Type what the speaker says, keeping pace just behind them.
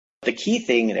The key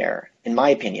thing there, in my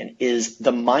opinion, is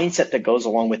the mindset that goes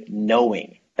along with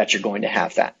knowing that you're going to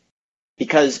have that.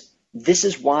 Because this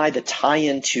is why the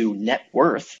tie-in to net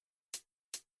worth.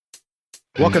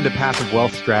 Welcome to Passive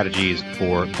Wealth Strategies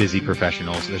for Busy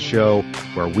Professionals, the show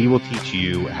where we will teach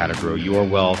you how to grow your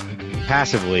wealth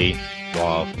passively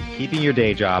while keeping your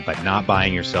day job, but not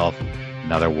buying yourself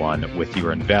another one with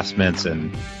your investments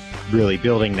and really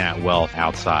building that wealth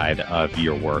outside of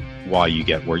your work while you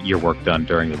get your work done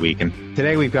during the week. And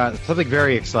today we've got something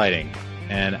very exciting.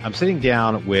 And I'm sitting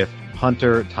down with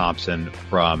Hunter Thompson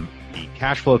from the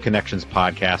Cashflow Connections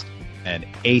podcast and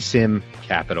ASIM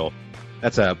Capital.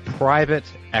 That's a private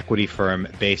equity firm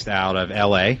based out of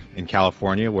LA in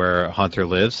California, where Hunter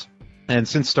lives. And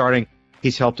since starting,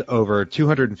 he's helped over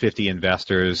 250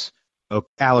 investors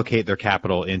allocate their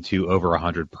capital into over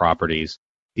 100 properties.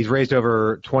 He's raised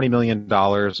over $20 million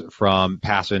from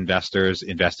passive investors,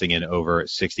 investing in over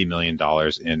 $60 million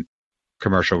in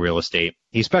commercial real estate.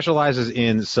 He specializes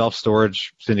in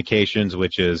self-storage syndications,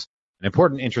 which is an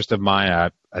important interest of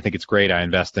mine. I think it's great. I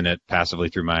invest in it passively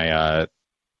through my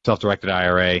self-directed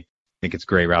IRA. I think it's a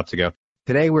great route to go.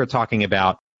 Today, we're talking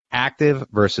about active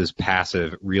versus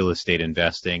passive real estate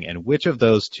investing and which of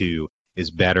those two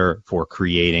is better for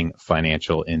creating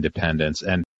financial independence.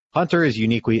 And Hunter is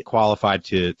uniquely qualified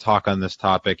to talk on this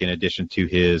topic in addition to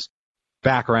his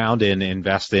background in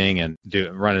investing and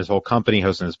run his whole company,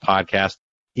 hosting his podcast.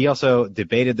 He also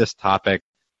debated this topic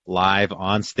live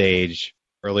on stage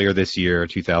earlier this year,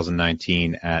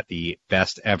 2019, at the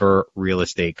Best Ever Real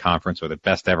Estate Conference, or the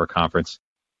Best Ever Conference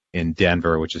in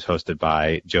Denver, which is hosted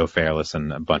by Joe Fairless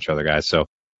and a bunch of other guys. So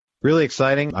really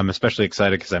exciting. I'm especially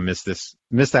excited because I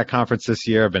missed that conference this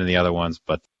year. I've been in the other ones,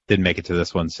 but didn't make it to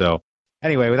this one. So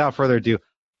anyway, without further ado,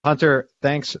 Hunter,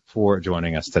 thanks for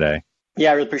joining us today. Yeah,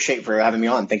 I really appreciate you for having me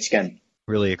on. Thanks again.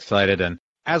 Really excited. And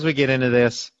as we get into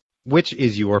this, which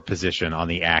is your position on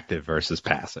the active versus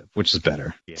passive? Which is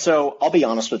better? Yeah. So I'll be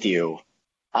honest with you.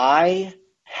 I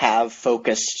have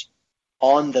focused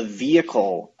on the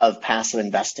vehicle of passive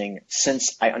investing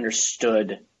since I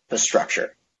understood the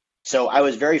structure. So I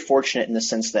was very fortunate in the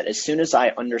sense that as soon as I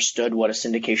understood what a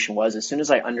syndication was, as soon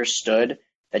as I understood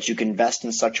that you can invest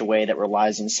in such a way that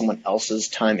relies on someone else's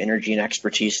time, energy, and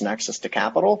expertise and access to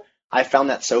capital, I found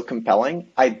that so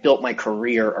compelling. I built my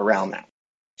career around that.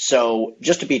 So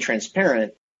just to be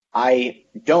transparent, I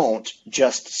don't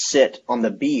just sit on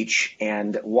the beach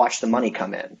and watch the money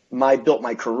come in. I built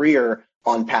my career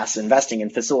on passive investing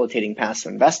and facilitating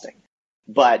passive investing.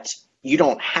 But you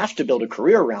don't have to build a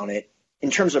career around it.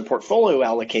 In terms of portfolio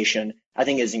allocation, I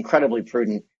think it is incredibly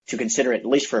prudent to consider it, at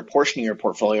least for a portion of your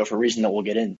portfolio, for a reason that we'll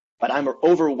get in. But I'm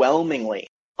overwhelmingly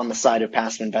on the side of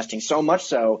passive investing, so much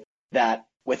so that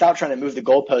without trying to move the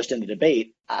goalpost in the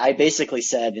debate, I basically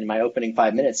said in my opening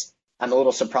 5 minutes, I'm a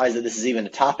little surprised that this is even a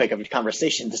topic of a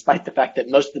conversation, despite the fact that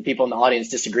most of the people in the audience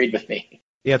disagreed with me.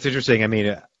 Yeah, it's interesting. I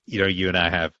mean, you and I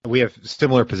have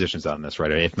similar positions on this,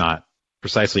 right? If not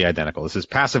precisely identical. This is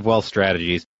Passive Wealth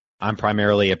Strategies. I'm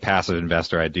primarily a passive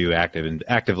investor. I do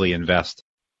actively invest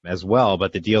as well,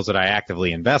 but the deals that I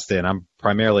actively invest in, I'm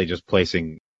primarily just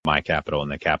placing my capital in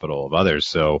the capital of others.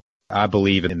 So I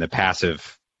believe in the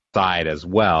passive side as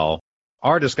well.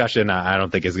 Our discussion, I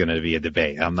don't think, is going to be a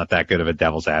debate. I'm not that good of a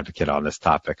devil's advocate on this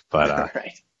topic, but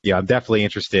right. Yeah, I'm definitely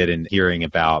interested in hearing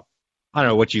about, I don't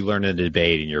know, what you learned in the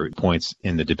debate and your points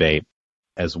in the debate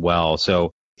as well.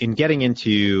 So in getting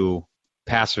into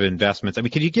passive investments, I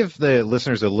mean, could you give the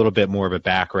listeners a little bit more of a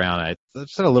background? I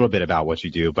said a little bit about what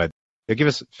you do, but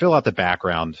fill out the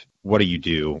background. What do you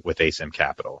do with ASIM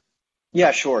Capital?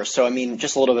 Yeah, sure. So, I mean,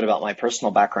 just a little bit about my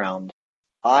personal background.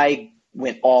 I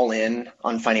went all in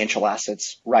on financial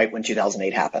assets right when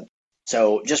 2008 happened.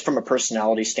 So just from a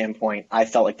personality standpoint, I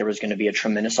felt like there was going to be a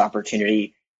tremendous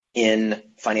opportunity in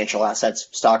financial assets,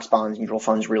 stocks, bonds, mutual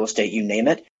funds, real estate, you name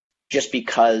it, just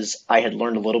because I had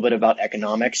learned a little bit about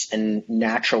economics and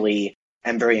naturally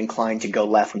am very inclined to go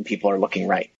left when people are looking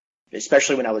right.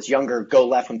 Especially when I was younger, go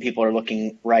left when people are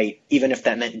looking right, even if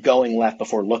that meant going left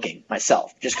before looking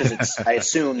myself, just because I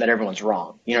assume that everyone's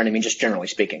wrong. You know what I mean? Just generally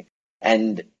speaking.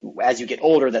 And as you get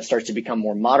older, that starts to become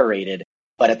more moderated.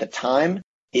 But at the time,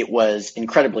 it was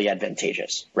incredibly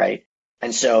advantageous, right?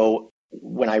 And so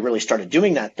when I really started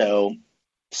doing that, though,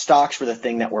 stocks were the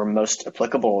thing that were most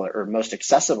applicable or most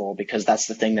accessible because that's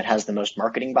the thing that has the most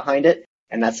marketing behind it.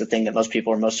 And that's the thing that most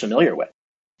people are most familiar with.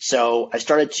 So I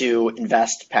started to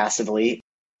invest passively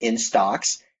in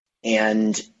stocks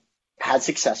and had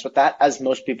success with that, as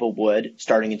most people would,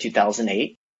 starting in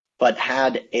 2008, but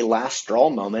had a last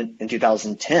straw moment in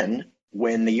 2010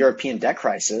 when the European debt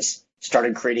crisis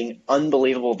started creating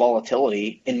unbelievable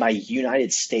volatility in my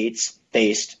United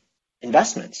States-based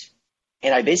investments.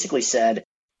 And I basically said,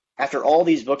 after all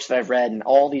these books that I've read and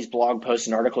all these blog posts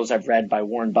and articles I've read by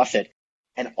Warren Buffett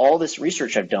and all this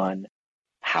research I've done,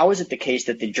 how is it the case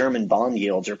that the German bond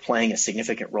yields are playing a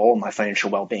significant role in my financial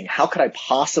well-being? How could I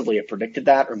possibly have predicted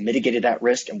that or mitigated that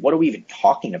risk? And what are we even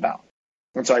talking about?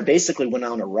 And so I basically went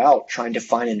on a route trying to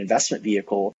find an investment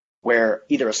vehicle where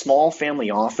either a small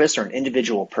family office or an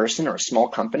individual person or a small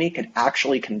company could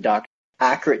actually conduct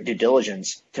accurate due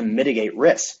diligence to mitigate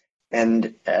risk.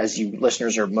 And as you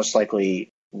listeners are most likely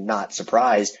not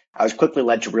surprised, I was quickly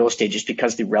led to real estate just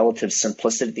because the relative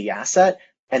simplicity of the asset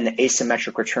and the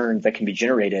asymmetric return that can be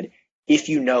generated if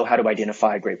you know how to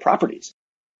identify great properties.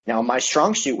 Now, my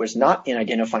strong suit was not in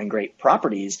identifying great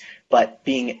properties, but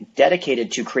being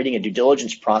dedicated to creating a due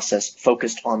diligence process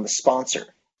focused on the sponsor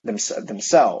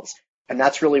themselves. And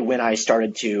that's really when I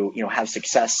started to, have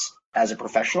success as a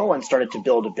professional and started to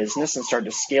build a business and started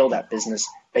to scale that business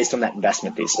based on that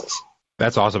investment thesis.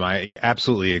 That's awesome. I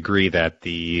absolutely agree that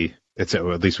it's at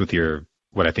least with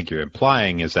what I think you're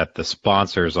implying is that the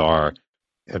sponsors are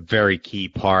a very key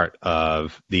part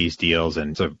of these deals.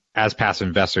 And so as passive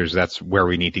investors, that's where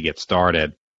we need to get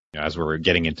started, as we're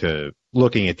getting into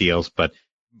looking at deals. But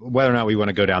whether or not we want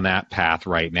to go down that path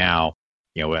right now,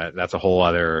 that's a whole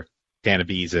other can of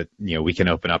beans that, we can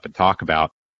open up and talk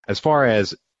about. As far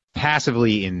as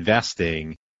passively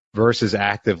investing versus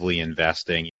actively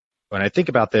investing, when I think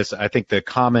about this, I think the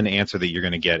common answer that you're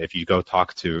going to get if you go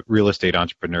talk to real estate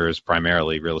entrepreneurs,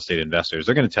 primarily real estate investors,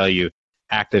 they're going to tell you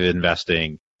active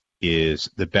investing is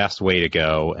the best way to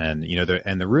go. And,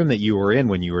 the room that you were in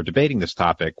when you were debating this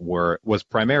topic was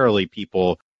primarily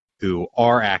people who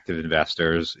are active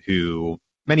investors,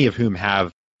 many of whom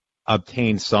have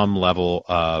obtained some level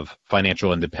of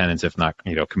financial independence, if not,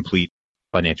 complete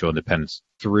financial independence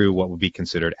through what would be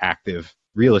considered active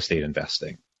real estate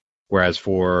investing. Whereas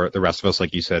for the rest of us,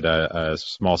 like you said, a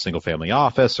small single family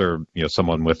office or,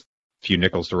 someone with a few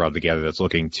nickels to rub together that's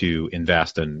looking to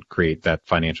invest and create that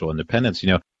financial independence,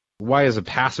 why is a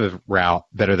passive route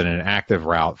better than an active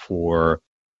route for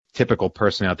typical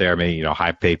person out there, maybe,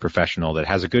 high paid professional that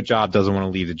has a good job, doesn't want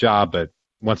to leave the job, but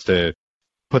wants to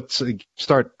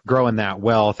start growing that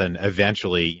wealth and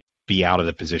eventually be out of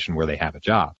the position where they have a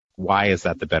job? Why is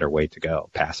that the better way to go,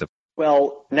 passive?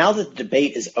 Well, now that the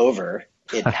debate is over,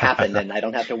 it happened and I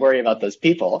don't have to worry about those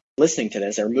people listening to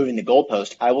this or moving the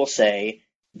goalpost. I will say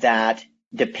that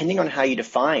depending on how you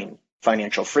define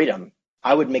financial freedom,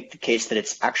 I would make the case that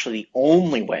it's actually the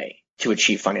only way to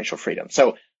achieve financial freedom.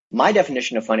 So my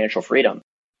definition of financial freedom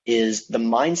is the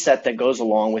mindset that goes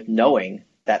along with knowing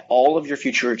that all of your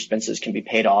future expenses can be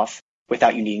paid off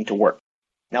without you needing to work.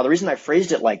 Now, the reason I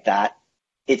phrased it like that,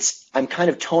 I'm kind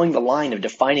of towing the line of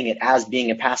defining it as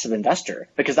being a passive investor,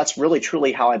 because that's really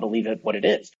truly how I believe what it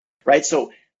is, right?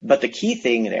 So, but the key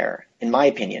thing there, in my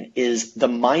opinion, is the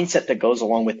mindset that goes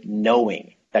along with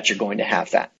knowing that you're going to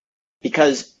have that.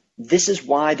 Because this is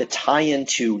why the tie-in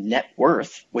to net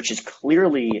worth, which is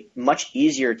clearly much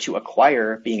easier to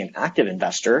acquire being an active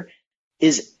investor,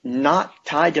 is not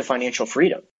tied to financial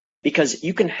freedom. Because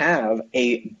you can have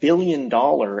 $1 billion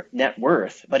net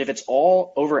worth, but if it's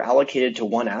all over allocated to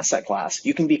one asset class,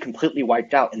 you can be completely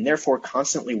wiped out and therefore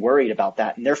constantly worried about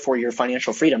that. And therefore your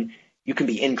financial freedom, you can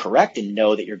be incorrect and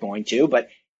know that you're going to, but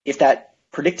if that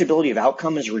predictability of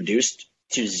outcome is reduced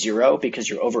to zero because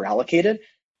you're over allocated,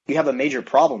 you have a major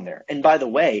problem there. And by the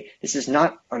way, this is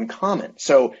not uncommon.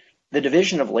 So the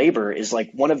division of labor is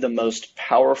like one of the most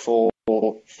powerful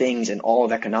things in all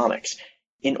of economics.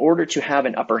 In order to have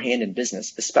an upper hand in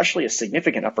business, especially a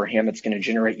significant upper hand that's going to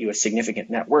generate you a significant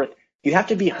net worth, you have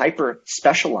to be hyper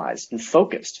specialized and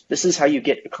focused. This is how you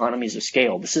get economies of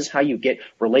scale. This is how you get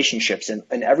relationships and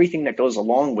everything that goes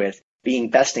along with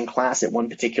being best in class at one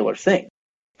particular thing.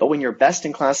 But when you're best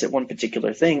in class at one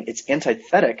particular thing, it's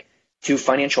antithetic to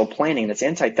financial planning, and it's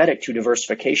antithetic to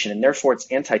diversification, and therefore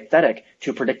it's antithetic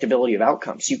to predictability of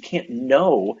outcomes. You can't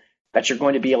know that you're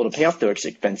going to be able to pay off those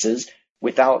expenses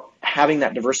without having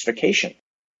that diversification.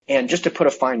 And just to put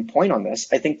a fine point on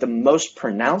this, I think the most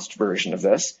pronounced version of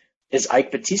this is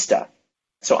Ike Batista.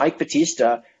 So Ike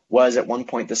Batista was at one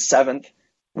point the 7th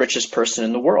richest person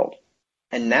in the world.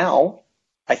 And now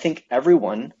I think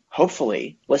everyone,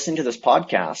 hopefully, listening to this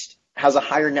podcast has a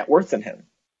higher net worth than him.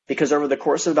 Because over the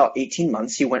course of about 18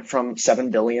 months, he went from 7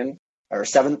 billion or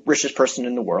 7th richest person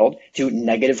in the world to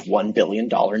negative $1 billion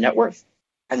net worth.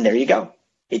 And there you go.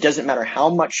 It doesn't matter how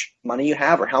much money you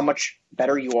have or how much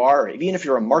better you are, or even if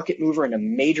you're a market mover in a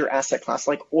major asset class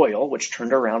like oil, which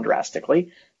turned around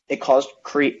drastically, it caused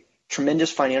tremendous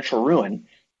financial ruin.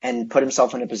 and put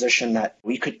himself in a position that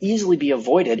we could easily be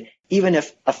avoided, even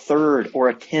if a third or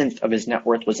a tenth of his net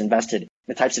worth was invested in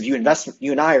the types of you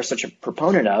and I are such a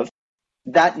proponent of.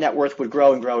 That net worth would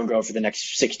grow and grow and grow for the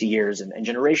next 60 years, and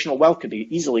generational wealth could be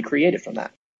easily created from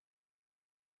that.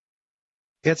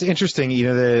 It's interesting,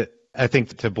 I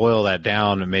think to boil that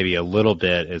down maybe a little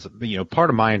bit is, part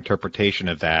of my interpretation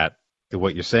of that,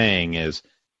 what you're saying is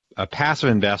a passive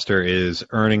investor is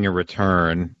earning a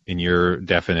return, in your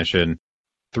definition,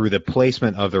 through the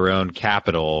placement of their own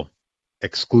capital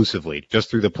exclusively, just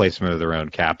through the placement of their own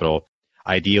capital,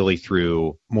 ideally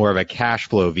through more of a cash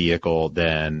flow vehicle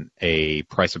than a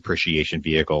price appreciation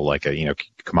vehicle like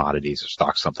commodities or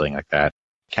stocks, something like that.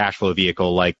 Cash flow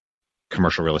vehicle like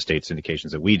commercial real estate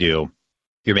syndications that we do,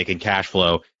 you're making cash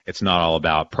flow. It's not all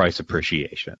about price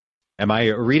appreciation. Am I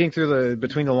reading through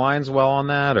between the lines well on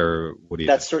that, or what do you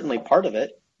That's think? certainly part of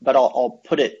it, but I'll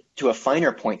put it to a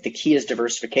finer point. The key is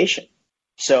diversification.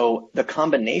 So the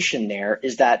combination there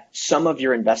is that some of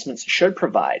your investments should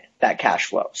provide that cash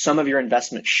flow. Some of your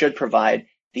investments should provide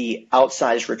the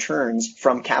outsized returns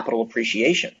from capital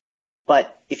appreciation.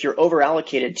 But if you're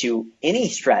over-allocated to any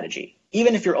strategy,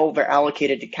 even if you're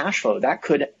over-allocated to cash flow, that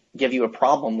could give you a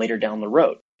problem later down the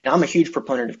road. Now, I'm a huge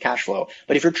proponent of cash flow,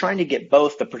 but if you're trying to get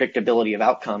both the predictability of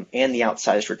outcome and the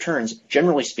outsized returns,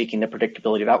 generally speaking, the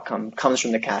predictability of outcome comes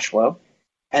from the cash flow,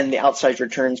 and the outsized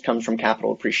returns comes from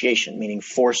capital appreciation, meaning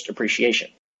forced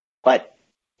appreciation. But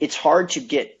it's hard to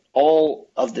get all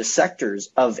of the sectors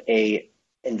of a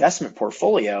investment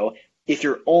portfolio if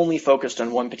you're only focused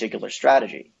on one particular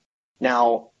strategy.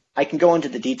 Now, I can go into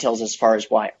the details as far as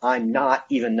why I'm not,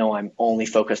 even though I'm only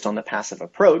focused on the passive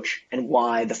approach, and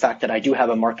why the fact that I do have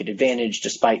a market advantage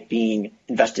despite being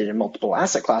invested in multiple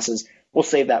asset classes, we'll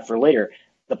save that for later.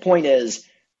 The point is,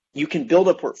 you can build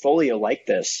a portfolio like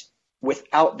this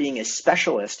without being a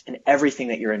specialist in everything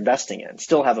that you're investing in,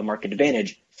 still have a market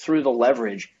advantage through the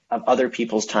leverage of other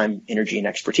people's time, energy, and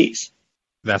expertise.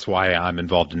 That's why I'm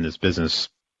involved in this business,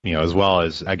 as well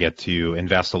as I get to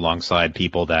invest alongside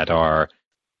people that are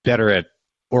better at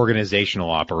organizational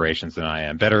operations than I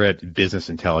am, better at business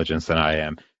intelligence than I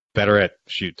am, better at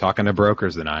talking to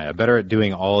brokers than I am, better at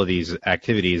doing all of these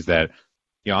activities that,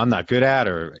 I'm not good at,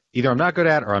 or either I'm not good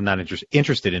at or I'm not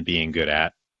interested in being good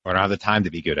at, or I don't have the time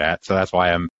to be good at. So that's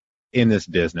why I'm in this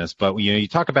business. But, you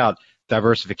talk about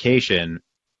diversification.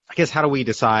 I guess, how do we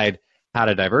decide how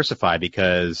to diversify?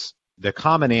 Because the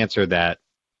common answer that,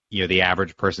 the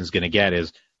average person is going to get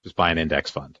is just buy an index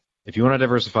fund. If you want to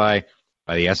diversify,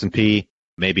 buy the S&P,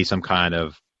 maybe some kind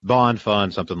of bond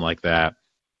fund, something like that.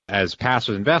 As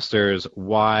passive investors,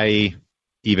 why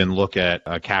even look at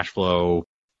a cash flow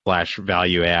 /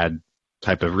 value add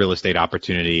type of real estate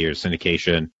opportunity or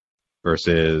syndication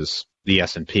versus the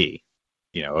S&P,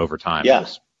 over time,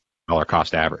 as dollar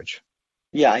cost average?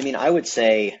 Yeah, I would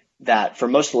say that for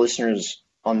most of the listeners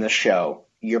on this show,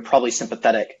 you're probably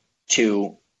sympathetic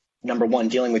to, number one,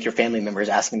 dealing with your family members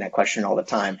asking that question all the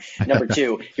time. Number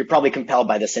two, you're probably compelled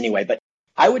by this anyway. But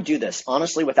I would do this,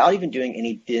 honestly, without even doing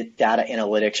any data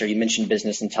analytics, or you mentioned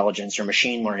business intelligence or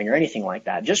machine learning or anything like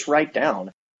that. Just write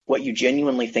down what you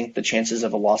genuinely think the chances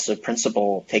of a loss of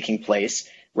principal taking place.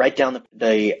 Write down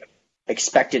the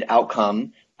expected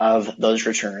outcome of those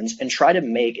returns and try to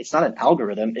make, it's not an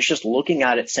algorithm, it's just looking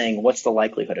at it saying, what's the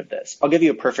likelihood of this? I'll give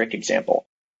you a perfect example.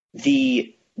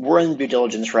 We're in due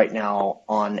diligence right now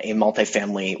on a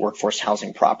multifamily workforce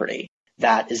housing property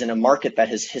that is in a market that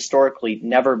has historically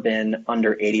never been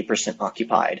under 80%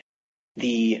 occupied.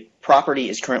 The property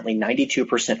is currently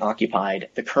 92% occupied.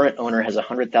 The current owner has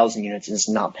 100,000 units and is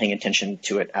not paying attention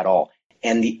to it at all.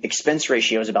 And the expense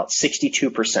ratio is about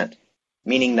 62%,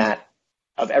 meaning that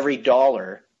of every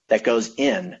dollar that goes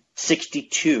in,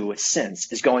 62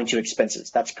 cents is going to expenses.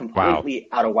 That's completely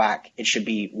out of whack. It should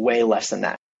be way less than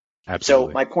that.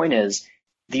 Absolutely. So my point is,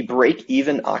 the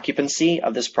break-even occupancy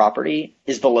of this property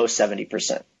is below 70%.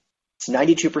 It's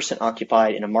 92%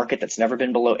 occupied in a market that's never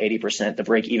been below 80%. The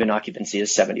break-even occupancy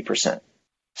is 70%.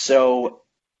 So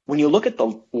when you look at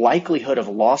the likelihood of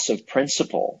loss of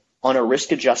principal on a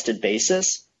risk-adjusted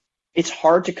basis, it's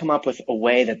hard to come up with a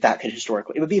way that could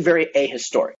historically, it would be very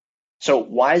ahistoric. So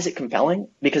why is it compelling?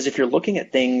 Because if you're looking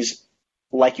at things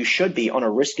like you should be on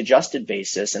a risk-adjusted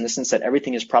basis, in the sense that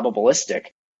everything is probabilistic,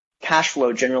 cash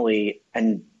flow generally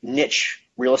and niche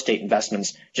real estate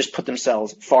investments just put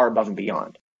themselves far above and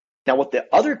beyond. Now, what the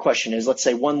other question is, let's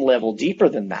say one level deeper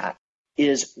than that,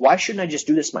 is why shouldn't I just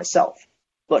do this myself?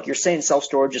 Look, you're saying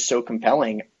self-storage is so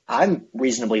compelling. I'm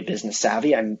reasonably business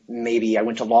savvy. I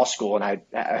went to law school and I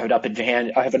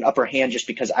have an upper hand just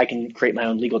because I can create my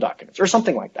own legal documents or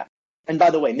something like that. And by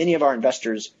the way, many of our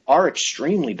investors are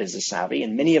extremely business savvy,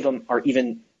 and many of them are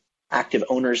even active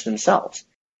owners themselves.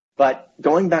 But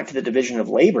going back to the division of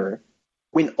labor,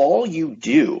 when all you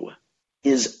do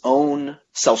is own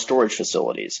self-storage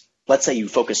facilities, let's say you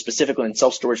focus specifically on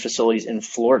self-storage facilities in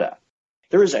Florida,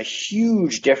 there is a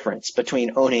huge difference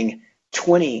between owning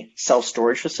 20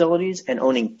 self-storage facilities and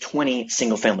owning 20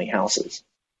 single-family houses.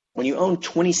 When you own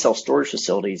 20 self-storage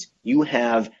facilities, you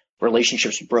have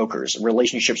relationships with brokers,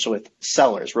 relationships with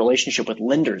sellers, relationship with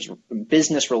lenders,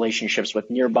 business relationships with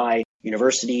nearby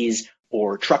universities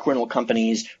or truck rental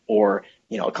companies or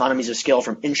economies of scale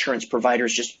from insurance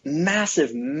providers, just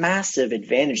massive, massive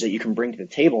advantage that you can bring to the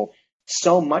table,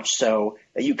 so much so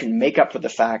that you can make up for the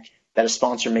fact that a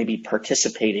sponsor may be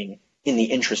participating in the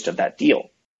interest of that deal.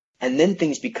 And then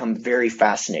things become very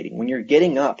fascinating. When you're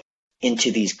getting up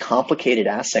into these complicated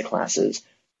asset classes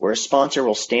where a sponsor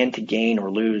will stand to gain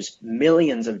or lose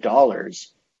millions of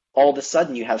dollars, all of a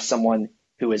sudden you have someone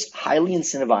who is highly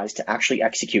incentivized to actually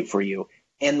execute for you,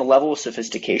 and the level of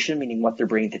sophistication, meaning what they're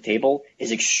bringing to the table,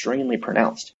 is extremely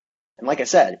pronounced. And like I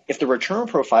said, if the return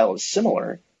profile is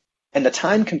similar and the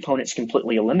time component is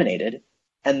completely eliminated,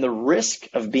 and the risk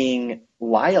of being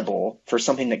liable for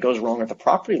something that goes wrong at the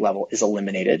property level is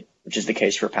eliminated, which is the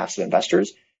case for passive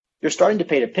investors, you're starting to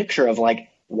paint a picture of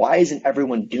why isn't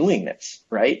everyone doing this,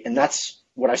 right? And that's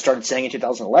what I started saying in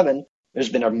 2011. There's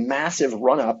been a massive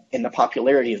run-up in the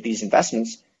popularity of these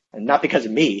investments, and not because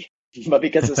of me, but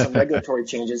because of some regulatory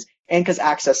changes and because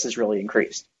access has really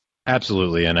increased.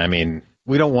 Absolutely. And I mean,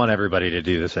 we don't want everybody to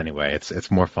do this anyway.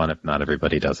 It's more fun if not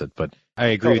everybody does it. But I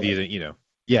agree with you that,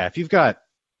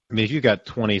 if you've got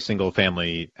 20 single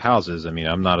family houses,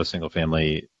 I'm not a single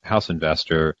family house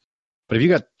investor, but if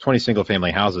you've got 20 single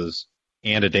family houses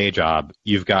and a day job,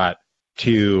 you've got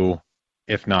 2,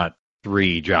 if not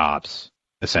 3 jobs,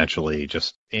 essentially.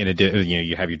 Just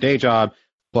you have your day job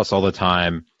plus all the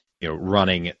time,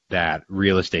 running that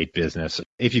real estate business.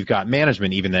 If you've got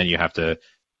management, even then you have to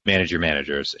manage your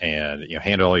managers and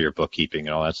handle all your bookkeeping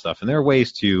and all that stuff. And there are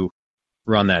ways to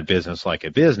run that business like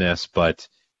a business, but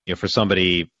for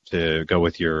somebody to go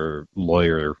with your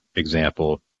lawyer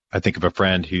example, I think of a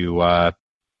friend who,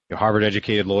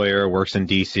 Harvard-educated lawyer, works in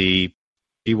D.C.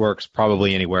 He works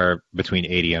probably anywhere between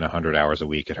 80 and 100 hours a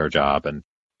week at her job, and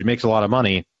she makes a lot of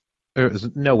money.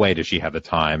 There's no way does she have the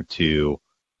time to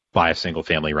buy a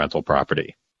single-family rental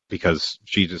property because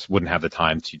she just wouldn't have the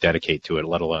time to dedicate to it,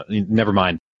 let alone, never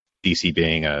mind D.C.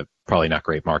 being a probably not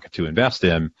great market to invest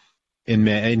in.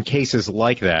 In cases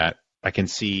like that, I can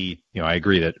see, I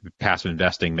agree that passive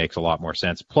investing makes a lot more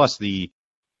sense, plus the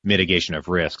mitigation of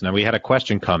risk. Now, we had a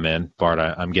question come in. Bart,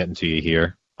 I'm getting to you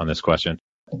here on this question.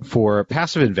 For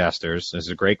passive investors, this is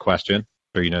a great question.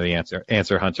 Or the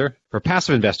answer, Hunter. For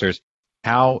passive investors,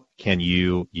 how can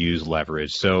you use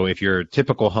leverage? So if your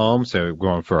typical home, so we're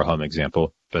going for a home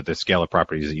example, but the scale of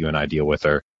properties that you and I deal with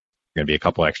are going to be a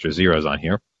couple extra zeros on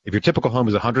here. If your typical home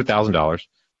is $100,000,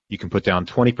 you can put down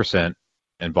 20%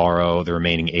 and borrow the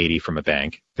remaining 80 from a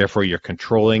bank. Therefore, you're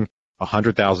controlling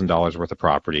 $100,000 worth of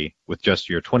property with just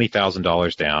your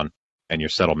 $20,000 down and your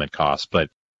settlement costs. But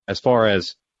as far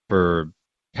as for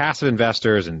passive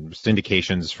investors and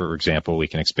syndications, for example, we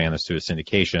can expand this to a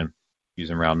syndication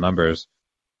using round numbers.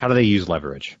 How do they use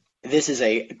leverage? This is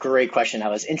a great question. I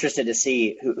was interested to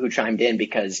see who chimed in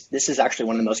because this is actually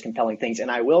one of the most compelling things.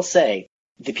 And I will say,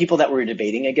 the people that we're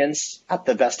debating against at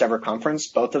the Best Ever Conference,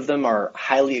 both of them are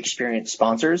highly experienced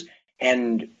sponsors.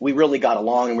 And we really got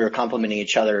along and we were complimenting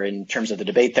each other in terms of the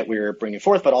debate that we were bringing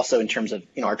forth, but also in terms of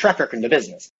our track record in the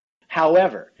business.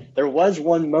 However, there was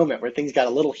one moment where things got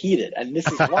a little heated, and this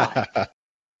is why.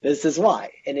 This is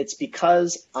why. And it's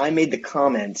because I made the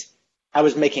comment, I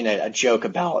was making a joke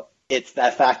about it's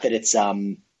that fact that it's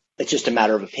just a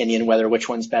matter of opinion, which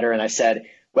one's better. And I said,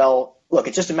 well, look,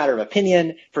 it's just a matter of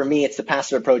opinion. For me, it's the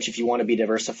passive approach. If you want to be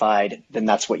diversified, then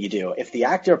that's what you do. If the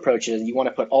active approach is you want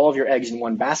to put all of your eggs in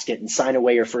one basket and sign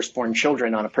away your firstborn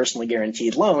children on a personally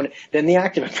guaranteed loan, then the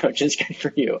active approach is good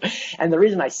for you. And the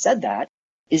reason I said that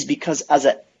is because as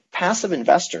a passive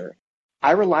investor,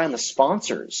 I rely on the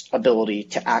sponsor's ability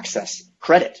to access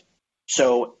credit.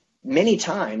 So many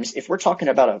times, if we're talking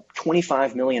about a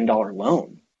 $25 million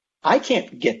loan, I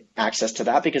can't get access to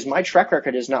that because my track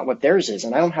record is not what theirs is,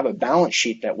 and I don't have a balance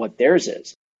sheet that what theirs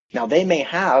is. Now, they may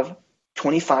have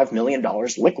 $25 million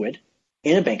liquid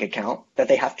in a bank account that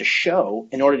they have to show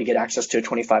in order to get access to a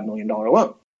 $25 million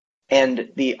loan.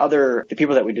 And the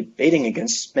people that we're debating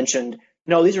against mentioned,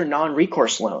 no, these are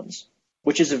non-recourse loans,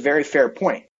 which is a very fair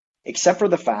point, except for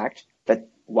the fact that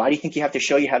why do you think you have to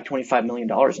show you have $25 million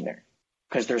in there?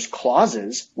 Because there's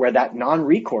clauses where that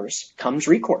non-recourse comes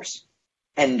recourse.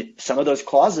 And some of those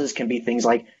clauses can be things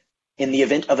like, in the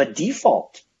event of a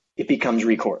default, it becomes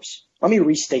recourse. Let me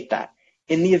restate that.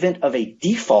 In the event of a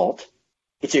default,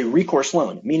 it's a recourse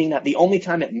loan, meaning that the only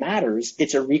time it matters,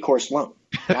 it's a recourse loan.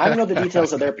 Now, I don't know the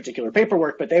details of their particular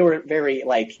paperwork, but they were very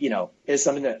is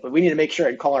something that we need to make sure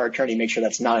and call our attorney, make sure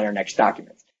that's not in our next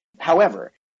documents.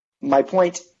 However, my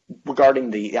point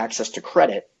regarding the access to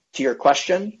credit, to your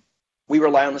question, we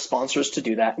rely on the sponsors to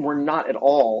do that, and we're not at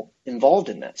all involved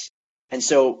in this. And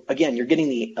so, again, you're getting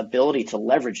the ability to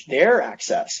leverage their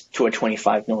access to a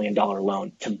 $25 million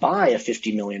loan to buy a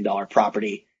 $50 million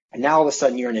property. And now all of a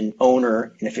sudden you're an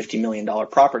owner in a $50 million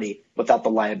property without the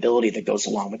liability that goes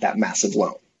along with that massive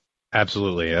loan.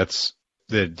 Absolutely. That's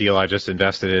the deal I just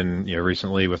invested in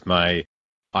recently with my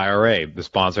IRA. The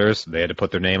sponsors, they had to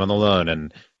put their name on the loan.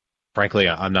 And frankly,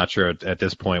 I'm not sure at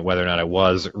this point whether or not it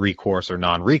was recourse or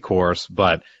non-recourse,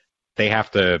 but they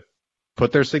have to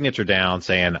put their signature down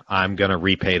saying, I'm going to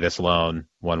repay this loan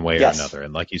one way or another.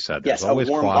 And like you said, there's always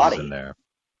clauses in there.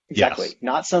 Exactly. Yes.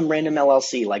 Not some random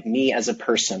LLC like me as a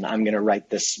person. I'm going to write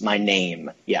this, my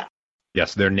name. Yeah.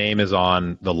 Yes. Their name is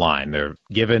on the line, their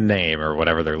given name or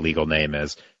whatever their legal name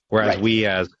is. Whereas we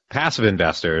as passive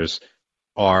investors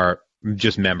are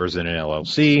just members in an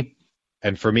LLC.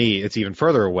 And for me, it's even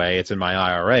further away. It's in my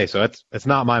IRA. So it's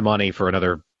not my money for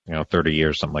another 30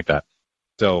 years, something like that.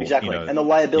 So, exactly. And the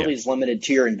liability is limited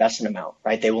to your investment amount,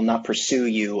 right? They will not pursue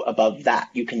you above that.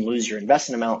 You can lose your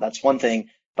investment amount. That's one thing,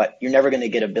 but you're never going to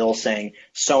get a bill saying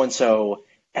so-and-so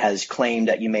has claimed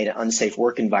that you made an unsafe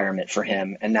work environment for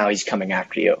him, and now he's coming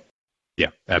after you. Yeah,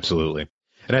 absolutely.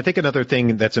 And I think another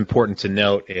thing that's important to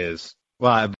note is,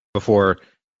 well, before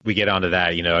we get onto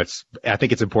that, I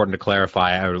think it's important to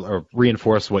clarify or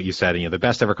reinforce what you said. The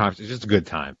best ever conference is just a good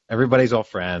time. Everybody's all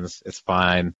friends. It's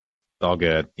fine. All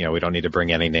good. We don't need to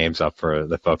bring any names up for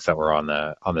the folks that were on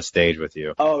the stage with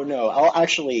you. Oh, no.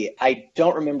 I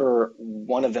don't remember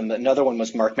one of them. Another one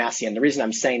was Mark Massey. And the reason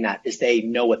I'm saying that is they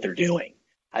know what they're doing.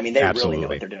 I mean, they really know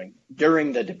what they're doing.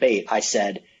 During the debate, I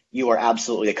said, you are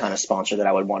absolutely the kind of sponsor that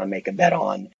I would want to make a bet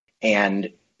on.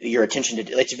 And your attention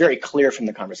to it's very clear from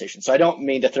the conversation. So I don't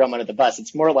mean to throw them under the bus.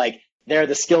 It's more like they're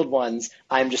the skilled ones.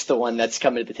 I'm just the one that's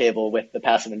coming to the table with the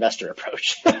passive investor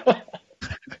approach.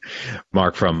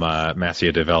 Mark from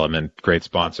Massia Development, great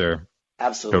sponsor.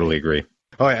 Absolutely. Totally agree.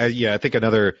 I think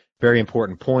another very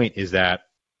important point is that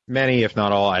many, if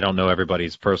not all, I don't know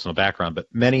everybody's personal background, but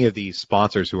many of these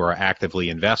sponsors who are actively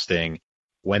investing,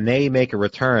 when they make a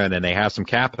return and they have some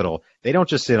capital, they don't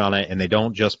just sit on it and they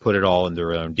don't just put it all in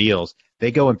their own deals.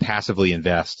 They go and passively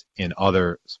invest in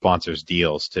other sponsors'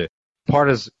 deals to part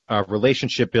of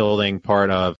relationship building, part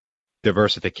of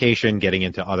diversification, getting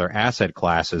into other asset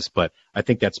classes. But I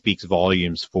think that speaks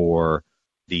volumes for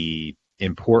the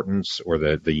importance or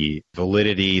the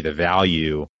validity, the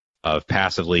value of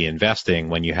passively investing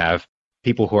when you have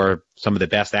people who are some of the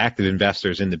best active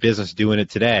investors in the business doing it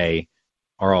today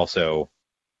are also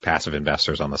passive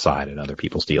investors on the side in other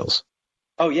people's deals.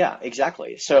 Oh, yeah,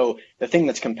 exactly. So the thing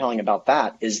that's compelling about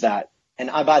that is that,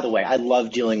 and by the way, I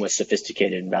love dealing with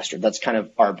sophisticated investors. That's kind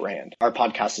of our brand. Our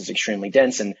podcast is extremely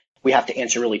dense and we have to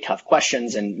answer really tough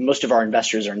questions. And most of our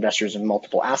investors are investors in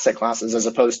multiple asset classes as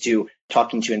opposed to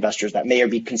talking to investors that may or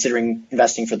be considering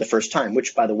investing for the first time,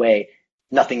 which, by the way,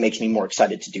 nothing makes me more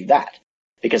excited to do that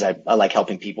because I like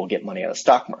helping people get money out of the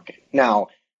stock market. Now,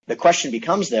 the question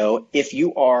becomes, though, if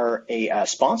you are a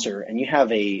sponsor and you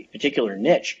have a particular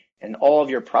niche and all of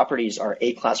your properties are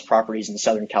A-class properties in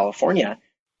Southern California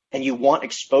and you want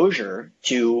exposure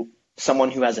to someone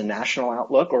who has a national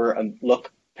outlook or a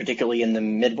look particularly in the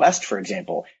Midwest, for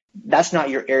example, that's not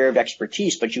your area of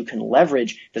expertise, but you can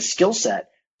leverage the skill set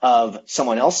of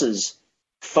someone else's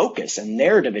focus and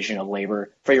their division of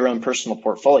labor for your own personal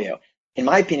portfolio. In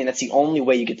my opinion, that's the only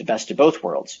way you get the best of both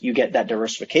worlds. You get that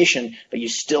diversification, but you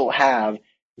still have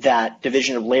that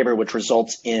division of labor, which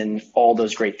results in all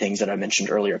those great things that I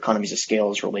mentioned earlier, economies of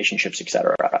scales, relationships, et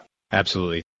cetera.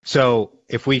 Absolutely. So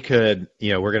if we could,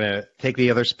 we're going to take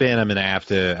the other spin. I'm going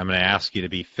to ask you to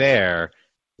be fair.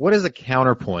 What is a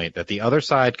counterpoint that the other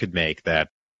side could make that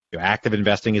active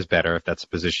investing is better if that's the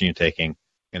position you're taking,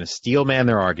 going to steel man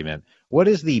their argument? What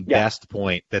is the best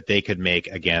point that they could make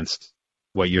against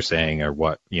what you're saying or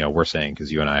what we're saying,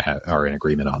 because you and I are in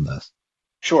agreement on this?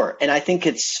 Sure. And I think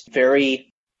it's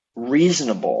very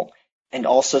reasonable and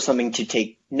also something to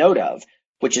take note of,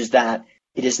 which is that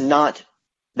it is not,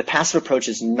 the passive approach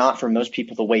is not for most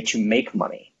people the way to make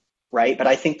money, right? But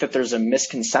I think that there's a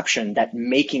misconception that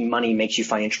making money makes you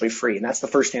financially free. And that's the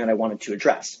first thing that I wanted to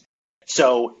address.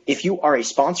 So if you are a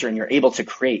sponsor and you're able to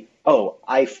create,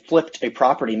 I flipped a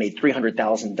property, made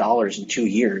 $300,000 in 2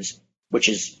 years, which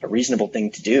is a reasonable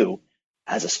thing to do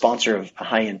as a sponsor of a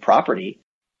high-end property,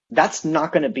 that's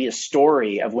not going to be a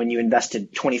story of when you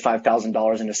invested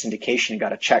 $25,000 in a syndication and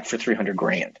got a check for 300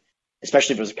 grand,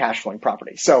 especially if it was a cash flowing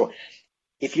property. So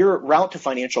if your route to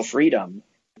financial freedom,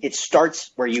 it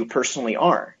starts where you personally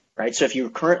are, right? So if you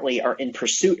currently are in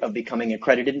pursuit of becoming an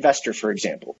accredited investor, for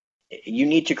example, you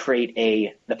need to create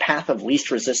the path of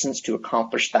least resistance to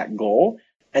accomplish that goal.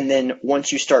 And then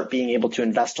once you start being able to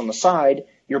invest on the side,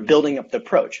 you're building up the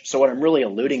approach. So what I'm really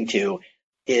alluding to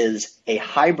is a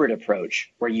hybrid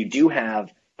approach where you do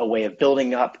have a way of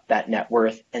building up that net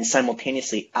worth and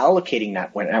simultaneously allocating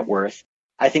that net worth,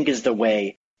 I think is the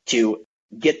way to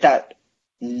get that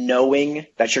knowing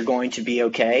that you're going to be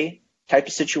okay type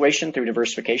of situation through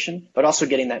diversification, but also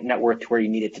getting that net worth to where you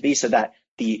need it to be so that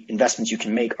the investments you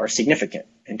can make are significant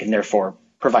and can therefore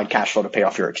provide cash flow to pay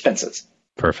off your expenses.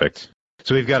 Perfect.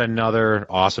 So we've got another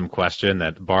awesome question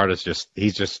that Bart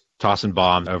he's just tossing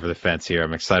bombs over the fence here.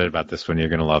 I'm excited about this one. You're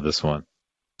going to love this one.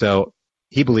 So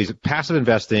he believes passive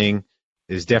investing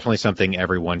is definitely something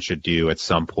everyone should do at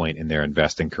some point in their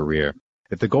investing career.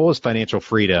 If the goal is financial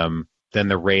freedom, then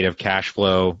the rate of cash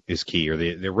flow is key, or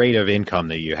the rate of income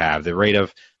that you have, the rate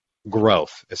of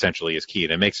growth essentially is key.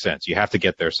 And it makes sense. You have to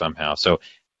get there somehow. So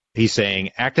he's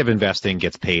saying active investing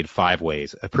gets paid 5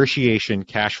 ways: appreciation,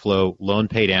 cash flow, loan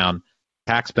pay down,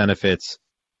 tax benefits,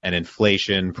 and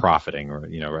inflation profiting, or,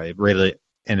 right, really,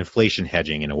 and inflation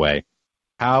hedging in a way.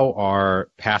 How are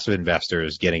passive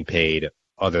investors getting paid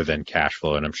other than cash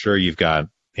flow? And I'm sure you've got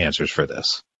answers for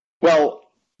this. Well,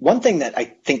 one thing that I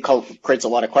think creates a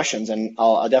lot of questions, and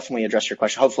I'll definitely address your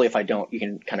question. Hopefully, if I don't, you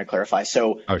can kind of clarify.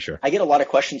 So Sure. I get a lot of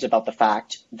questions about the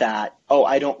fact that,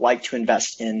 I don't like to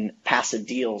invest in passive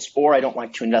deals, or I don't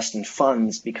like to invest in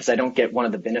funds because I don't get one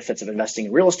of the benefits of investing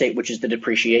in real estate, which is the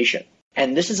depreciation.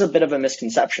 And this is a bit of a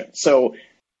misconception. So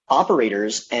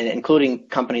operators, and including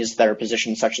companies that are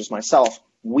positioned such as myself,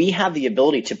 we have the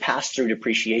ability to pass through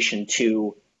depreciation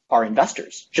to our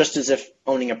investors, just as if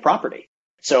owning a property.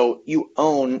 So you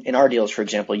own, in our deals, for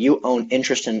example, you own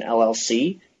interest in an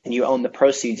LLC, and you own the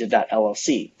proceeds of that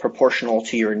LLC proportional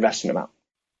to your investment amount.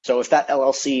 So if that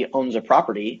LLC owns a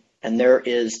property and there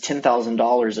is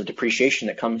 $10,000 of depreciation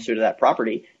that comes through to that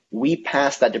property, we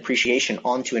pass that depreciation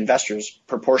on to investors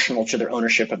proportional to their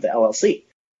ownership of the LLC.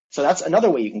 So that's another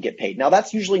way you can get paid. Now,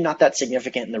 that's usually not that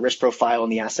significant in the risk profile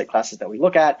and the asset classes that we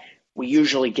look at. We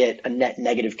usually get a net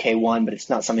negative K1, but it's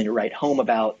not something to write home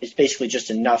about. It's basically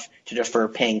just enough to defer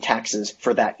paying taxes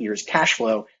for that year's cash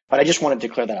flow. But I just wanted to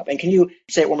clear that up. And can you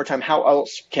say it one more time? How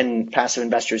else can passive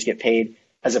investors get paid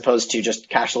as opposed to just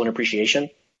cash flow and appreciation?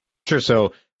 Sure.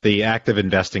 So the active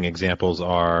investing examples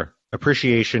are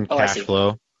appreciation, cash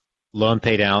flow, loan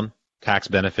pay down, tax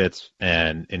benefits,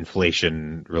 and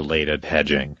inflation-related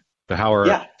hedging. So how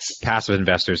are passive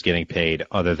investors getting paid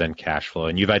other than cash flow?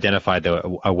 And you've identified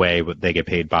a way they get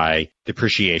paid by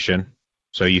depreciation.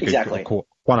 So you could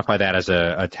quantify that as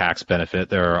a tax benefit.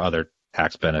 There are other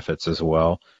tax benefits as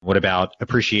well. What about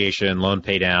appreciation, loan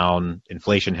pay down,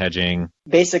 inflation hedging?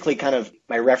 Basically, kind of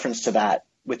my reference to that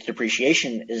with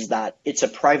depreciation is that it's a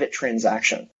private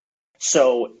transaction.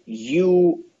 So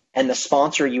you and the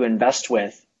sponsor you invest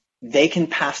with, they can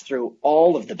pass through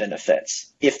all of the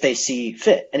benefits if they see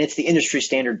fit. And it's the industry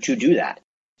standard to do that.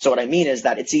 So what I mean is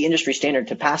that it's the industry standard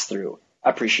to pass through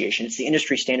appreciation. It's the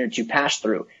industry standard to pass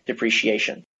through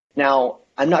depreciation. Now,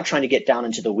 I'm not trying to get down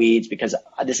into the weeds because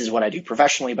this is what I do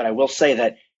professionally, but I will say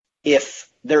that if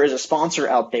there is a sponsor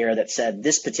out there that said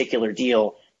this particular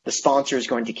deal, the sponsor is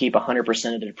going to keep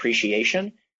 100% of the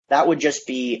depreciation, that would just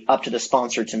be up to the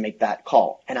sponsor to make that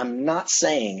call. And I'm not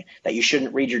saying that you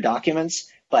shouldn't read your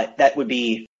documents, but that would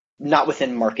be not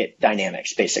within market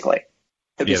dynamics, basically. It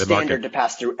would be standard to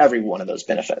pass through every one of those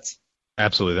benefits.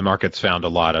 Absolutely. The market's found a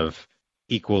lot of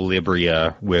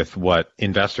equilibria with what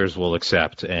investors will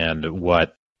accept and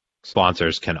what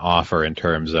sponsors can offer in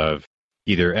terms of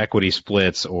either equity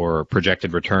splits or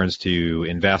projected returns to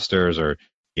investors or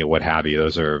what have you.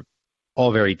 Those are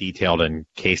all very detailed and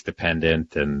case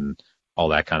dependent and all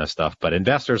that kind of stuff. But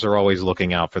investors are always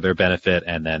looking out for their benefit.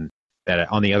 And then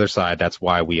that on the other side, that's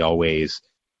why we always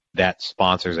vet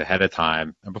sponsors ahead of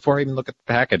time. And before I even look at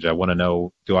the package, I want to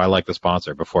know, do I like the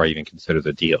sponsor before I even consider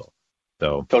the deal?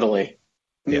 So totally.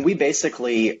 I mean, we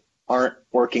basically aren't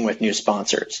working with new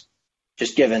sponsors,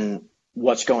 just given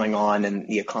what's going on in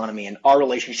the economy and our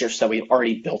relationships that we've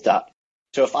already built up.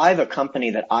 So if I have a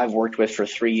company that I've worked with for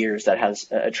 3 years that has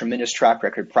a tremendous track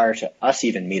record prior to us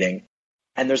even meeting,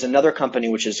 and there's another company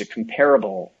which is a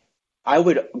comparable, I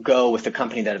would go with the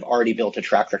company that I've already built a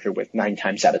track record with 9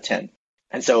 times out of 10.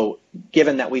 And so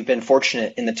given that we've been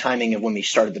fortunate in the timing of when we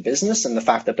started the business and the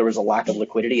fact that there was a lack of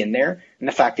liquidity in there and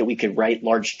the fact that we could write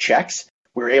large checks,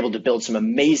 we were able to build some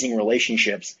amazing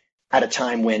relationships at a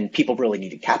time when people really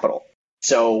needed capital.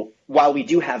 So while we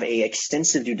do have a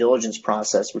extensive due diligence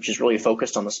process, which is really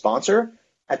focused on the sponsor,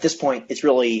 at this point, it's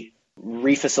really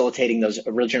refacilitating those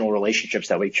original relationships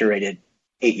that we curated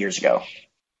 8 years ago.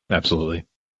 Absolutely.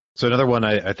 So another one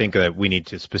I think that we need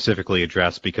to specifically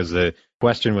address, because the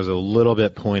question was a little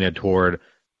bit pointed toward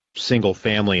single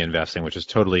family investing, which is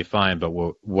totally fine. But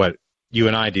what you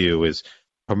and I do is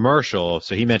commercial.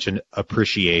 So he mentioned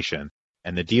appreciation,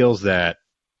 and the deals that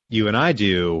you and I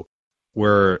do,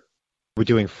 we're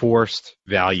doing forced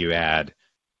value add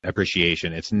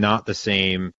appreciation. It's not the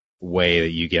same way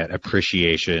that you get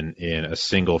appreciation in a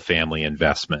single family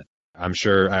investment. I'm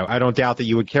sure, I don't doubt that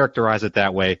you would characterize it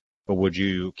that way, but would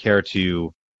you care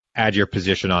to add your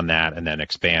position on that and then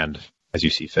expand as you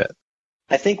see fit?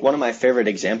 I think one of my favorite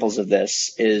examples of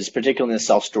this is particularly in the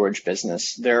self-storage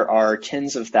business. There are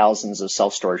tens of thousands of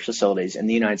self-storage facilities in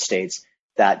the United States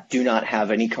that do not have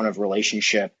any kind of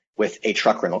relationship with a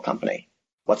truck rental company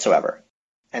whatsoever.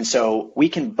 And so we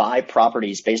can buy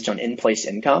properties based on in-place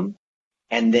income,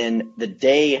 and then the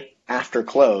day after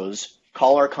close,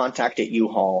 call our contact at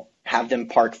U-Haul, have them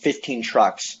park 15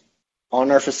 trucks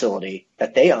on our facility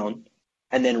that they own,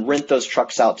 and then rent those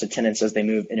trucks out to tenants as they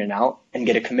move in and out, and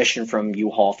get a commission from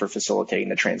U-Haul for facilitating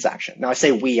the transaction. Now, I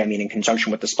say we, I mean in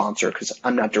conjunction with the sponsor, because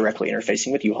I'm not directly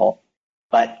interfacing with U-Haul.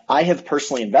 But I have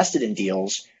personally invested in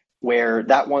deals where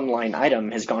that one line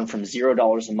item has gone from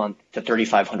 $0 a month to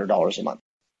 $3,500 a month,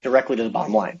 directly to the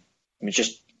bottom line. I mean, it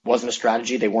just wasn't a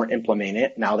strategy. They weren't implementing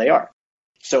it. Now they are.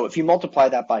 So if you multiply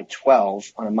that by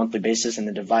 12 on a monthly basis and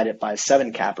then divide it by a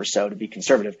 7 cap or so to be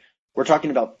conservative, we're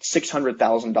talking about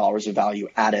 $600,000 of value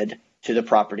added to the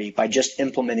property by just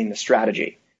implementing the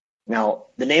strategy. Now,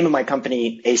 the name of my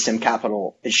company, ASIM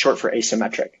Capital, is short for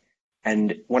asymmetric.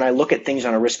 And when I look at things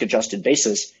on a risk-adjusted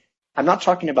basis, I'm not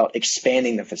talking about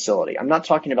expanding the facility. I'm not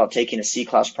talking about taking a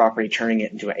C-class property, turning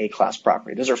it into an A-class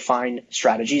property. Those are fine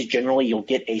strategies. Generally, you'll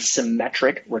get a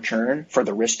symmetric return for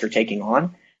the risk you're taking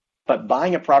on. But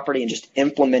buying a property and just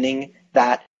implementing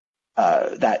that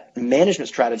management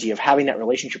strategy of having that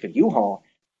relationship with U-Haul,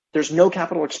 there's no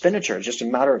capital expenditure. It's just a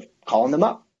matter of calling them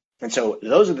up. And so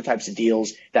those are the types of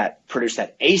deals that produce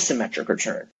that asymmetric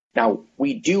return. Now,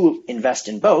 we do invest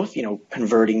in both,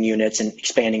 converting units and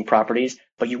expanding properties,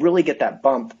 but you really get that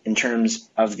bump in terms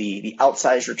of the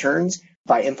outsized returns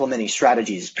by implementing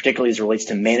strategies, particularly as it relates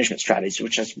to management strategies,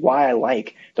 which is why I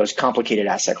like those complicated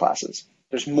asset classes.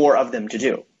 There's more of them to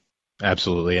do.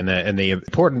 Absolutely. And the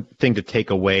important thing to take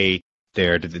away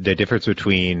there, the difference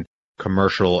between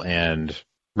commercial and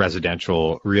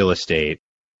residential real estate,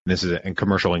 and this is in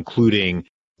commercial including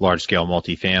large-scale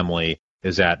multifamily,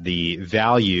 is that the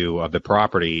value of the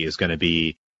property is going to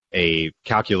be a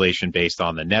calculation based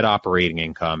on the net operating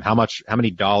income. How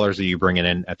many dollars are you bringing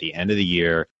in at the end of the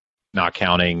year, not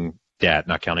counting debt,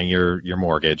 not counting your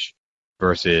mortgage,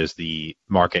 versus the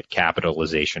market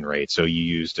capitalization rate. So you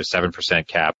used a 7%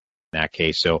 cap in that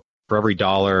case. So for every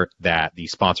dollar that the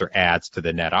sponsor adds to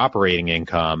the net operating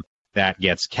income, that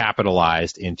gets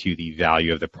capitalized into the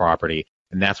value of the property.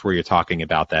 And that's where you're talking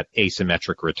about that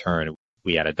asymmetric return.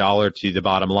 We add $1 to the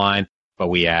bottom line, but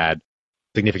we add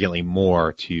significantly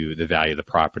more to the value of the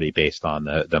property based on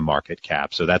the market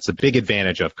cap. So that's a big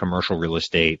advantage of commercial real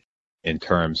estate in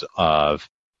terms of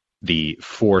the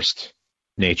forced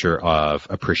nature of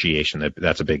appreciation.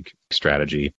 That's a big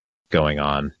strategy going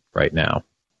on right now.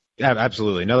 Yeah,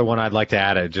 absolutely. Another one I'd like to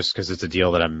add, just because it's a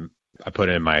deal that I put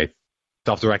in my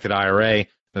self-directed IRA.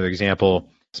 Another example,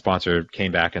 sponsor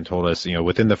came back and told us,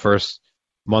 within the first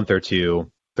month or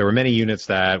two, there were many units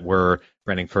that were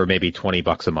renting for maybe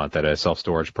 $20 a month at a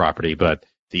self-storage property, but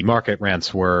the market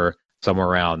rents were somewhere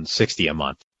around $60 a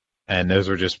month. And those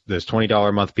 $20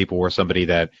 a month people were somebody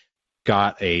that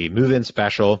got a move-in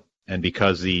special, and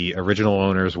because the original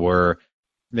owners were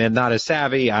not as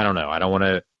savvy, I don't know, I don't want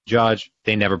to judge,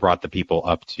 they never brought that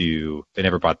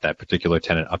particular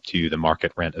tenant up to the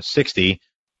market rent of 60.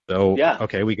 So, yeah.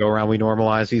 Okay, we go around, we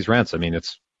normalize these rents. I mean,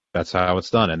 that's how it's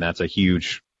done. And that's a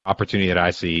huge opportunity that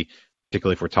I see,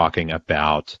 particularly if we're talking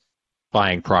about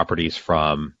buying properties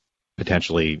from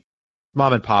potentially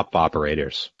mom and pop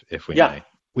operators, if we may.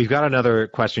 We've got another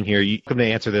question here. You can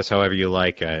answer this however you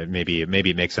like. Maybe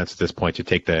it makes sense at this point to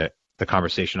take the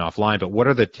conversation offline, but what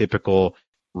are the typical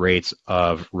rates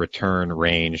of return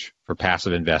range for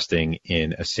passive investing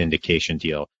in a syndication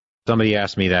deal? Somebody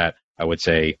asked me that. I would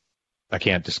say, I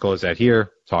can't disclose that here,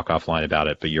 talk offline about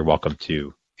it, but you're welcome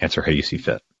to answer how you see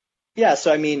fit. Yeah,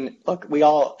 so I mean, look,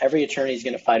 every attorney is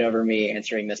going to fight over me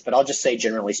answering this, but I'll just say,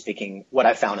 generally speaking, what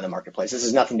I found in the marketplace. This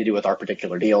has nothing to do with our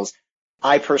particular deals.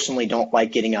 I personally don't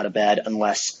like getting out of bed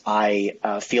unless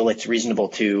I feel it's reasonable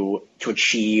to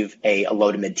achieve a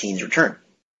low to mid-teens return.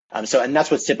 And that's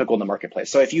what's typical in the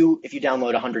marketplace. So if you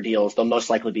download 100 deals, they'll most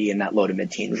likely be in that low to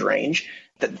mid-teens range.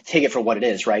 Take it for what it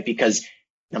is, right? Because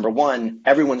number one,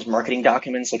 everyone's marketing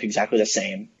documents look exactly the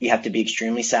same. You have to be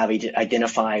extremely savvy to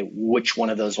identify which one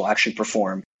of those will actually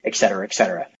perform, et cetera, et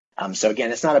cetera. So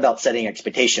again, it's not about setting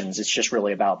expectations. It's just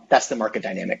really about that's the market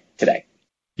dynamic today.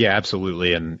 Yeah,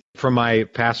 absolutely. And from my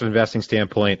passive investing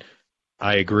standpoint,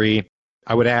 I agree.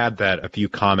 I would add that a few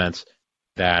comments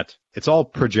that it's all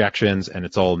projections and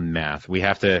it's all math. We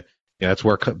have to, that's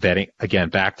where vetting, again,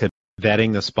 back to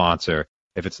vetting the sponsor.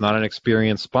 If it's not an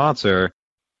experienced sponsor,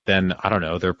 then I don't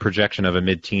know, their projection of a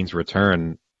mid-teens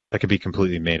return, that could be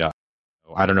completely made up.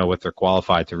 I don't know what they're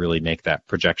qualified to really make that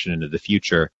projection into the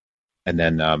future. And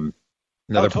then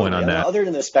another point on that. Other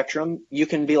than the spectrum, you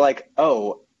can be like,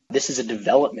 oh, this is a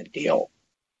development deal.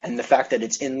 And the fact that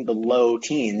it's in the low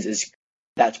teens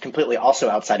that's completely also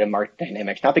outside of market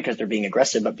dynamics, not because they're being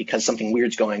aggressive, but because something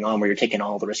weird's going on where you're taking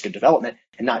all the risk of development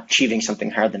and not achieving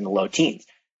something higher than the low teens.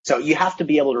 So you have to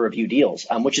be able to review deals,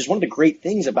 which is one of the great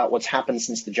things about what's happened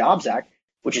since the Jobs Act,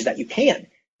 which is that you can.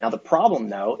 Now, the problem,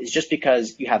 though, is just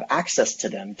because you have access to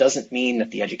them doesn't mean that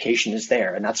the education is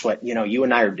there. And that's what, you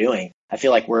and I are doing. I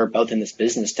feel like we're both in this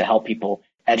business to help people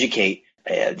educate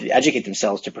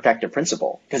themselves to protect their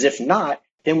principal. Because if not,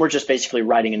 then we're just basically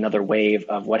riding another wave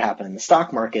of what happened in the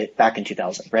stock market back in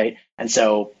 2000, right? And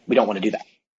so we don't want to do that.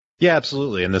 Yeah,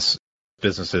 absolutely. And this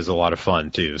business is a lot of fun,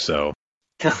 too. So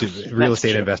real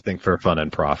estate investing for fun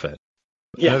and profit.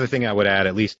 Yeah. Another thing I would add,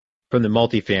 at least from the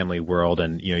multifamily world,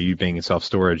 and you being in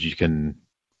self-storage, you can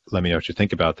let me know what you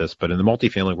think about this. But in the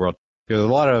multifamily world, there's a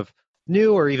lot of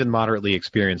new or even moderately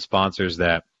experienced sponsors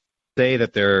that say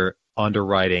that their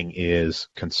underwriting is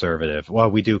conservative.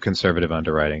 Well, we do conservative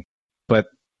underwriting, but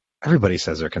everybody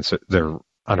says their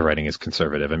underwriting is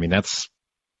conservative. I mean, it's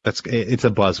a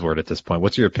buzzword at this point.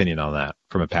 What's your opinion on that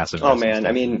from a passive? Oh man,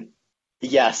 I mean,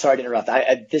 yeah. Sorry to interrupt.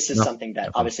 This is something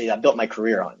that obviously I built my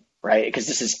career on, right? Because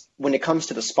this is when it comes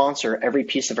to the sponsor, every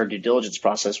piece of our due diligence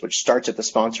process, which starts at the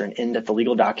sponsor and ends at the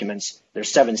legal documents.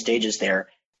 There's 7 stages there.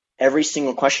 Every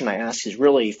single question I ask is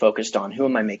really focused on who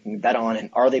am I making a bet on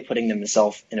and are they putting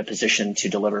themselves in a position to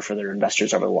deliver for their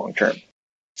investors over the long term?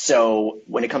 So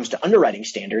when it comes to underwriting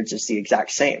standards, it's the exact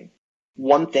same.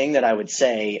 One thing that I would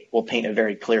say will paint a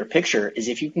very clear picture is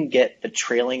if you can get the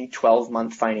trailing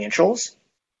 12-month financials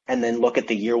and then look at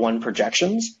the year one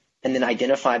projections and then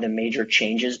identify the major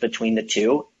changes between the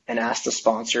two and ask the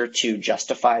sponsor to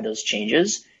justify those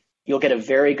changes, you'll get a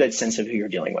very good sense of who you're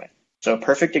dealing with. So a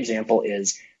perfect example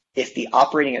is if the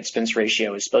operating expense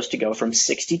ratio is supposed to go from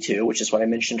 62, which is what I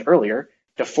mentioned earlier,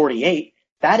 to 48,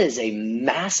 that is a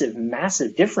massive,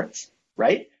 massive difference,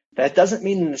 right? That doesn't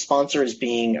mean the sponsor is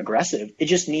being aggressive. It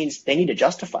just means they need to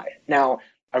justify it. Now,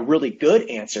 a really good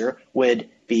answer would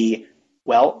be,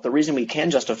 well, the reason we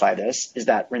can justify this is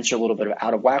that rents are a little bit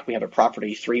out of whack. We have a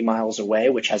property 3 miles away,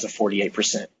 which has a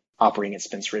 48% operating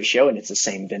expense ratio, and it's the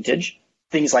same vintage.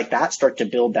 Things like that start to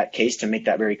build that case to make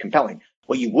that very compelling.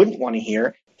 What you wouldn't want to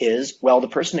hear is, well, the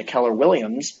person at Keller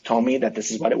Williams told me that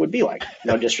this is what it would be like.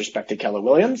 No disrespect to Keller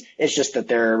Williams. It's just that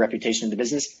their reputation in the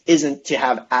business isn't to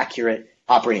have accurate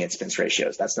operating expense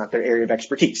ratios. That's not their area of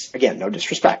expertise. Again, no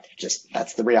disrespect. Just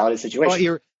that's the reality of the situation.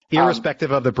 Well,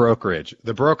 irrespective of the brokerage.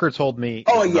 The broker told me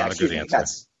not a good answer.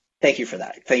 Thank you for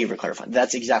that. Thank you for clarifying.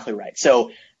 That's exactly right.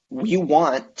 So you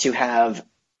want to have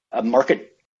a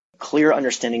clear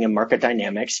understanding of market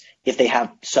dynamics. If they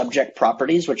have subject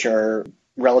properties, which are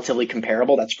relatively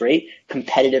comparable, that's great.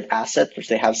 Competitive assets, which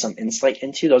they have some insight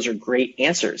into, those are great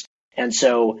answers. And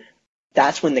so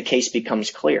that's when the case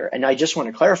becomes clear. And I just want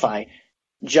to clarify,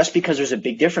 just because there's a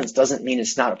big difference doesn't mean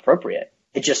it's not appropriate.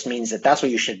 It just means that that's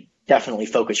what you should definitely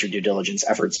focus your due diligence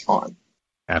efforts on.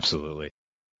 Absolutely.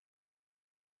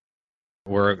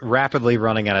 We're rapidly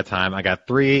running out of time. I got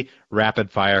 3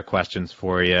 rapid fire questions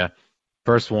for you.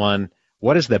 First one,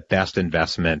 what is the best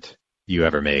investment you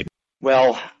ever made?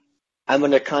 Well, I'm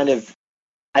going to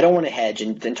I don't want to hedge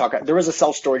and then talk. There was a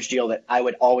self-storage deal that I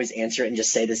would always answer and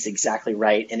just say this is exactly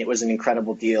right. And it was an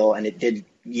incredible deal and it did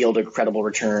yield a credible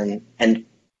return. And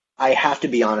I have to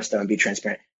be honest though and be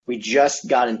transparent. We just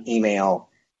got an email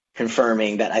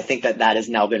confirming that I think that has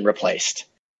now been replaced.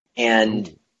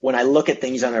 And when I look at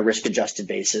things on a risk-adjusted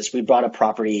basis, we bought a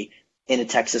property in a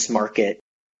Texas market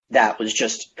that was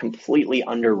just completely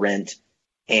under rent,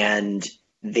 and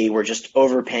they were just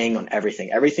overpaying on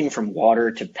everything from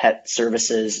water to pet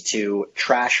services to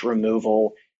trash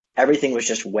removal. Everything was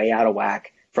just way out of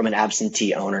whack from an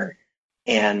absentee owner.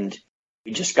 And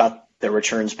we just got the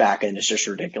returns back, and it's just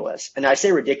ridiculous. And I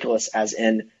say ridiculous as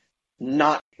in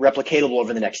not replicatable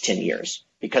over the next 10 years,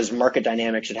 because market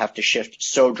dynamics would have to shift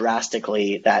so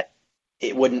drastically that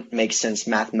it wouldn't make sense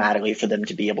mathematically for them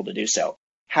to be able to do so.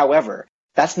 However,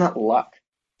 that's not luck.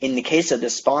 In the case of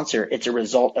this sponsor, it's a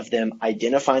result of them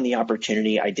identifying the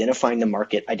opportunity, identifying the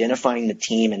market, identifying the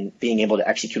team, and being able to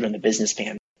execute on the business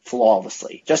plan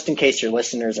flawlessly. Just in case your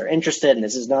listeners are interested, and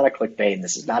this is not a clickbait, and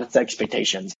this is not its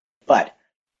expectations, but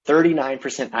 39%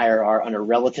 IRR on a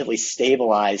relatively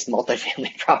stabilized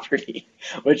multifamily property,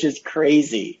 which is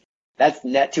crazy. That's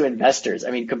net to investors. I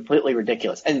mean, completely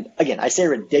ridiculous. And again, I say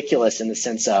ridiculous in the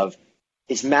sense of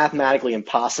it's mathematically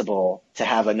impossible to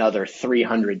have another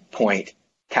 300-point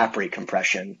cap rate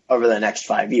compression over the next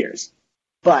 5 years.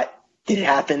 But did it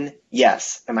happen?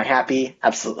 Yes. Am I happy?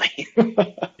 Absolutely.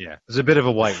 Yeah, it's a bit of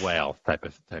a white whale type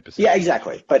of situation. Yeah,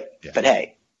 exactly. But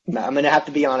hey, I'm going to have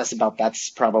to be honest about that's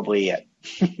probably it.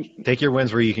 Take your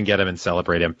wins where you can get them and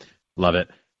celebrate them. Love it.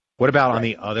 What about on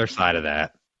the other side of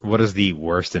that? What is the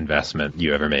worst investment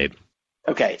you ever made?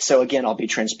 Okay, so again, I'll be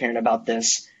transparent about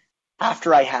this.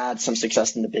 After I had some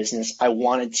success in the business, I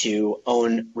wanted to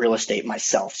own real estate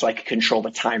myself so I could control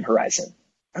the time horizon.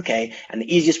 Okay, and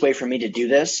the easiest way for me to do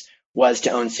this was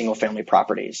to own single family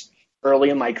properties early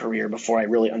in my career before I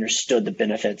really understood the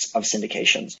benefits of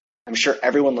syndications. I'm sure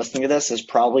everyone listening to this has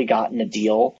probably gotten a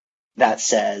deal that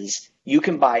says you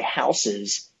can buy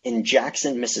houses in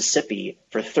Jackson, Mississippi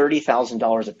for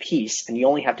 $30,000 a piece, and you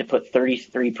only have to put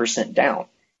 33% down.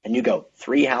 And you go,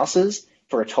 3 houses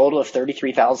for a total of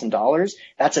 $33,000?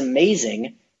 That's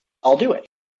amazing. I'll do it.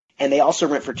 And they also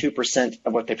rent for 2%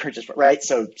 of what they purchased for, right?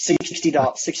 So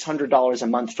 $600 a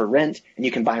month for rent, and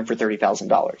you can buy them for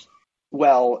 $30,000.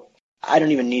 Well, I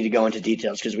don't even need to go into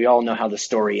details because we all know how the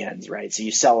story ends, right? So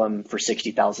you sell them for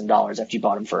 $60,000 after you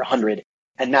bought them for $100,000,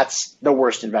 and that's the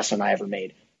worst investment I ever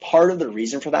made. Part of the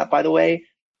reason for that, by the way,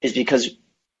 is because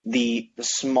the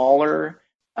smaller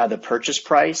the purchase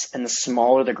price and the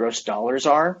smaller the gross dollars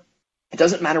are, it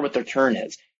doesn't matter what the return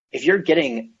is. If you're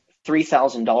getting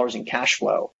 $3,000 in cash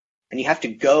flow and you have to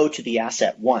go to the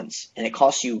asset once and it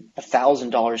costs you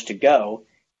 $1,000 to go,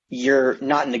 you're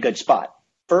not in a good spot.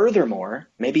 Furthermore,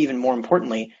 maybe even more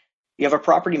importantly, you have a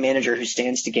property manager who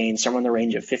stands to gain somewhere in the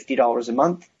range of $50 a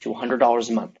month to $100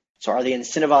 a month. So are they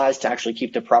incentivized to actually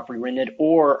keep the property rented,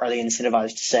 or are they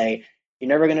incentivized to say, you're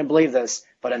never going to believe this,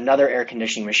 but another air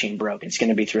conditioning machine broke. It's going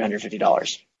to be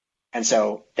 $350. And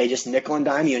so they just nickel and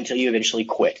dime you until you eventually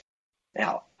quit.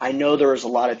 Now, I know there's a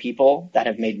lot of people that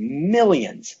have made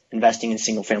millions investing in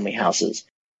single family houses,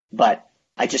 but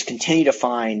I just continue to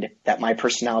find that my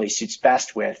personality suits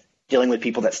best with dealing with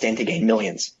people that stand to gain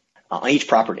millions on each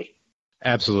property.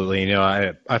 Absolutely. You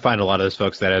know, I find a lot of those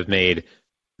folks that have made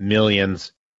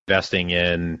millions investing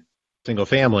in single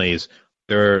families,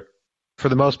 they're, for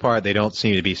the most part, they don't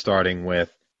seem to be starting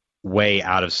with way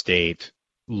out of state,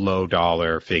 low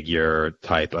dollar figure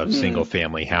type of single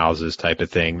family houses type of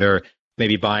thing. They're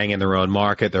maybe buying in their own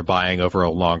market. They're buying over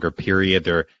a longer period.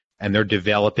 They're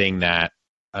developing that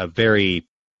a very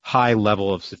high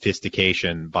level of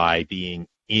sophistication by being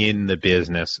in the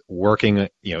business, working,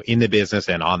 in the business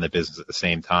and on the business at the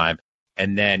same time.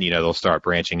 And then, they'll start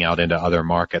branching out into other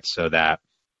markets so that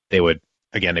they would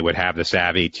have the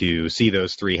savvy to see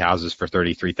those 3 houses for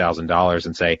 $33,000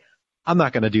 and say, I'm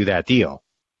not going to do that deal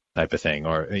type of thing.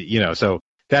 Or, so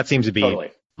that seems to be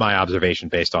my observation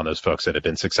based on those folks that have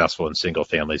been successful in single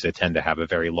families. They tend to have a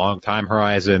very long time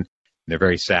horizon. They're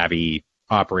very savvy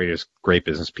operators, great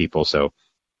business people. So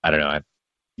I don't know.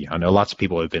 I know lots of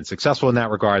people who have been successful in that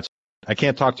regard. So I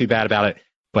can't talk too bad about it,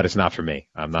 but it's not for me.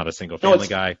 I'm not a single family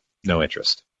guy. No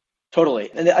interest. Totally.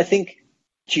 And I think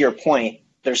to your point,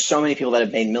 there's so many people that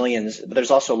have made millions, but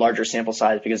there's also a larger sample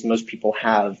size because most people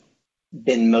have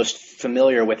been most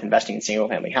familiar with investing in single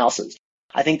family houses.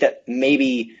 I think that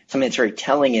maybe something that's very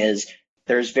telling is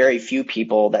there's very few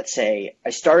people that say, I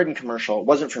started in commercial, it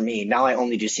wasn't for me, now I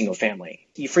only do single family.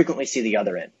 You frequently see the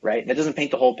other end, right? That doesn't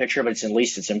paint the whole picture, but at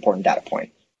least it's an important data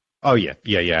point. Oh, yeah,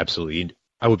 absolutely.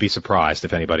 I would be surprised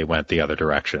if anybody went the other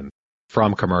direction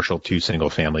from commercial to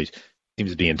single families. Seems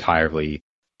to be entirely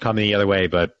coming the other way,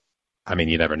 but I mean,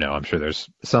 you never know. I'm sure there's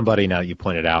somebody, now that you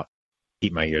pointed out,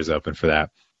 keep my ears open for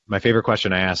that. My favorite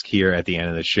question I ask here at the end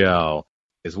of the show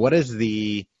is, what is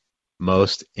the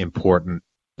most important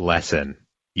lesson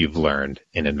you've learned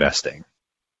in investing?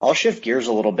 I'll shift gears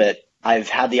a little bit. I've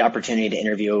had the opportunity to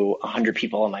interview 100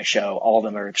 people on my show. All of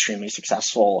them are extremely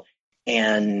successful.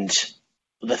 And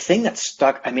the thing that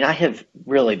stuck, I have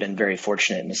really been very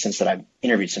fortunate in the sense that I've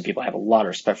interviewed some people I have a lot of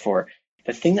respect for.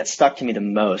 The thing that stuck to me the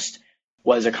most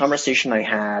was a conversation I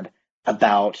had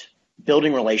about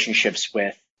building relationships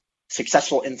with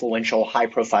successful, influential,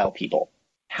 high-profile people,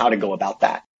 how to go about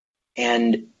that.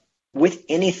 And with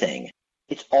anything,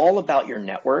 it's all about your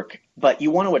network, but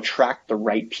you want to attract the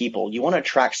right people. You want to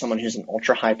attract someone who's an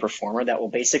ultra-high performer that will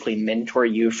basically mentor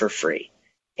you for free.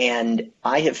 And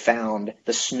I have found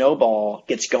the snowball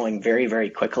gets going very, very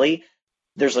quickly.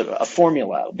 There's a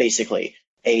formula, basically,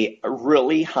 a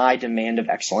really high demand of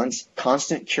excellence,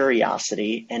 constant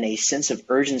curiosity, and a sense of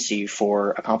urgency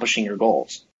for accomplishing your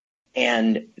goals.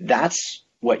 And that's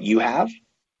what you have,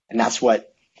 and that's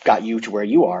what got you to where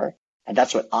you are, and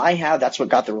that's what I have. That's what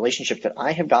got the relationship that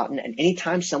I have gotten. And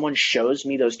anytime someone shows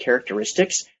me those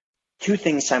characteristics, two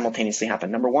things simultaneously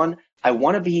happen. Number one, I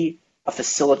want to be a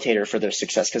facilitator for their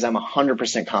success because I'm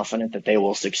 100% confident that they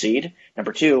will succeed.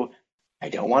 Number two, I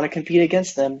don't want to compete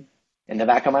against them in the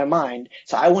back of my mind.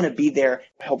 So I want to be there,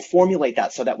 help formulate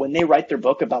that so that when they write their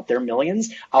book about their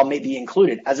millions, I'll maybe be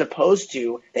included as opposed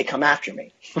to they come after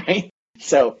me, right?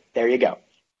 So there you go.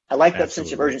 I like that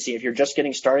sense of urgency. If you're just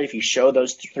getting started, if you show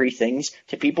those three things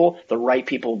to people, the right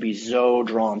people will be so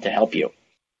drawn to help you.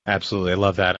 Absolutely. I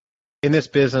love that. In this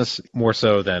business, more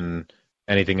so than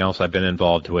anything else I've been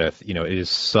involved with, it is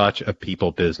such a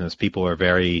people business. People are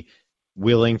very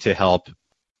willing to help,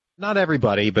 not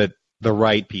everybody, but the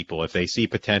right people. If they see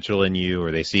potential in you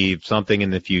or they see something in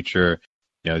the future,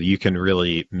 you can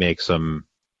really make some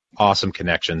awesome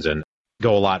connections and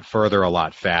go a lot further, a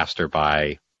lot faster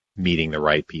by meeting the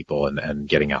right people and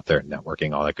getting out there and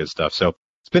networking, all that good stuff. So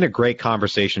it's been a great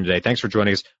conversation today. Thanks for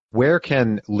joining us. Where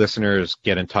can listeners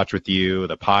get in touch with you,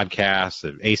 the podcast,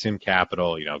 the ASIM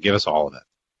Capital, give us all of it.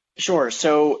 Sure.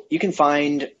 So you can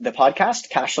find the podcast,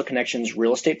 Cashflow Connections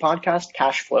Real Estate Podcast,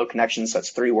 Cashflow Connections,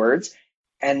 that's 3 words.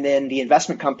 And then the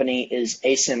investment company is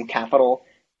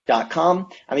asimcapital.com.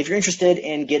 If you're interested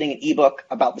in getting an ebook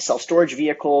about the self-storage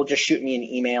vehicle, just shoot me an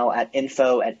email at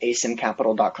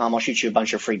info@asimcapital.com. I'll shoot you a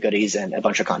bunch of free goodies and a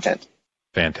bunch of content.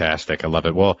 Fantastic. I love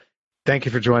it. Well, thank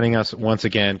you for joining us once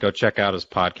again. Go check out his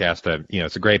podcast.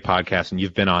 It's a great podcast, and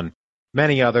you've been on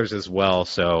many others as well.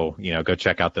 So, go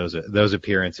check out those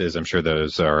appearances. I'm sure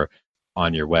those are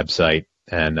on your website.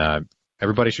 And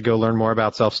everybody should go learn more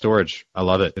about self-storage. I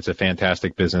love it. It's a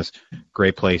fantastic business.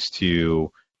 Great place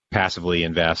to passively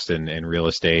invest in real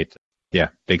estate. Yeah,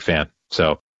 big fan.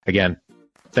 So again,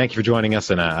 thank you for joining us,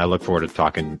 and I look forward to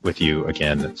talking with you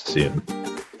again soon.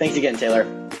 Thanks again, Taylor.